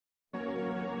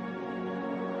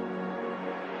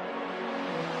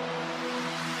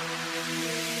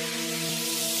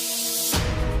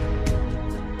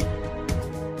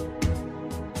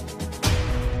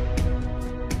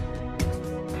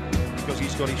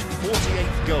got his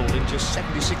 48th goal in just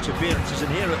 76 appearances, and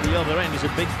here at the other end is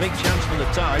a big chance for the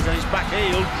Thais, and it's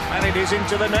back-heeled, and it is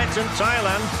into the net, and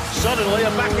Thailand suddenly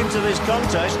are back into this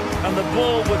contest, and the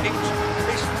ball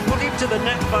is put into the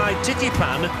net by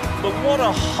Thitiphan, but what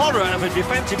a horror of a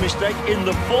defensive mistake in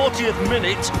the 40th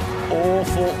minute.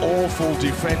 Awful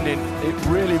defending, it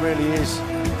really is.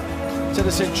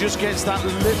 Thitiphan just gets that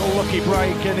little lucky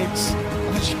break, and it's,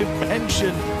 as you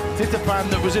mentioned,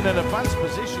 Thitiphan that was in an advanced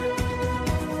position.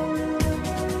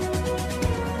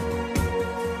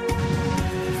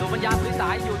 สุวรรณยาพื้นสา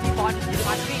ยอยู่ที่บอลธิติ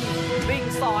พันธ์วิ่ง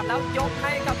สอดแล้วยกใ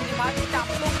ห้กับธิติพันธ์จับ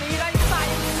ลูกนี้ได้ใส่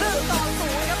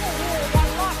1-0ครับโอ้โหบอล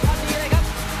รอดพอดีเลยครับ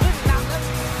ขึ้นนำครับ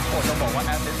โอ้ต้องบอกว่าแ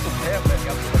อสซิสต์สุดเทพเลยค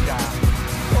รับสุวรรณยา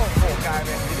โอ้โหกลายเ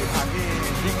ป็นธิติพันธ์ที่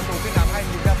ยิงประตูขึ้นนำให้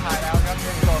ทีมชาติไทยแล้วครับ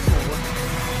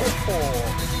1-0โอ้โห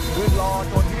คือรอ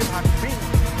จนธิติพันธ์วิ่ง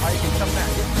ไปถึงตำแหน่ง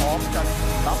ที่พร้อมจะ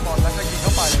รับบอลแล้วก็ยิงเข้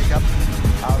าไปเลยครับ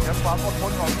เอาครับความอดท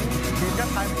นของทีมชา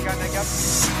ติไทยเหมือนกันนะครับ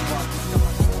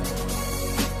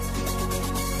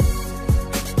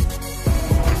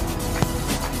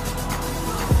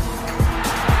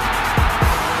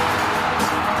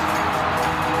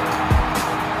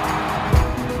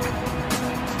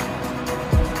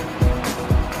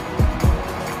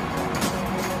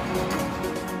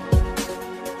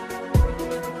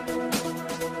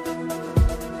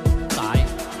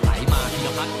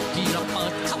ที่เราเปิ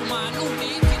ดเข้ามาลูก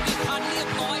นี้ธิติพันธ์เรียบ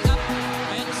ร้อยครับ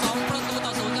เป็น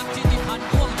2-0ครับธิติพันธ์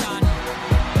พ่วงจันทร์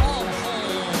โอ้โห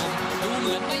ดูเห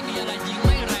มือนไม่มีอะไรยิงไ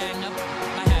ม่แรงครับ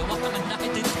แต่ว่ามันได้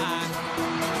ทิศทาง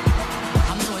ท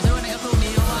ำสวยซะด้วยนะครับลูก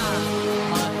นี้ว่า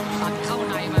เปิดตัดเข้า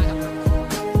ในมาค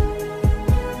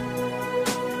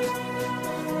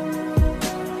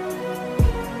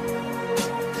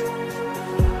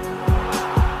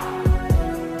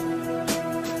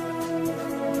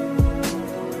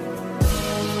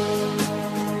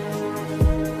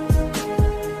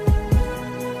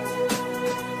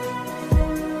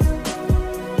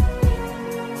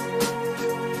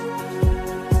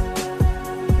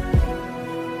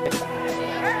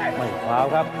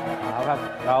รับเอาครับ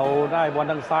เราได้บอล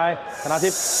ทางซ้ายธนาทิ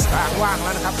พย์กลางว่างแ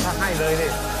ล้วนะครับถ้าให้เลยนี่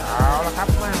เอาละครับ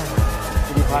แม่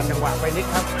ธิติพันธ์จังหวะไปนิด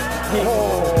ครับโอ้โห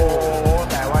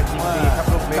แต่ว่ายิงดีครับ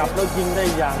ลูกนี้จับแล้วยิงได้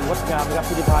อย่างงดงามนะครับ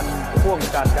ธิติพันธ์พ่วง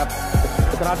จันทร์ครับ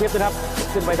ธนาทิพย์นะครับ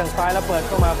ขึ้นไปทางซ้ายแล้วเปิดเ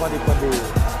ข้ามาพอดี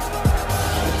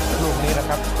ลูกนี้นะค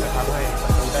รับจะทำให้ปร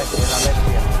ะตูได้เสียการเล่นเป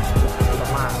ลี่ยน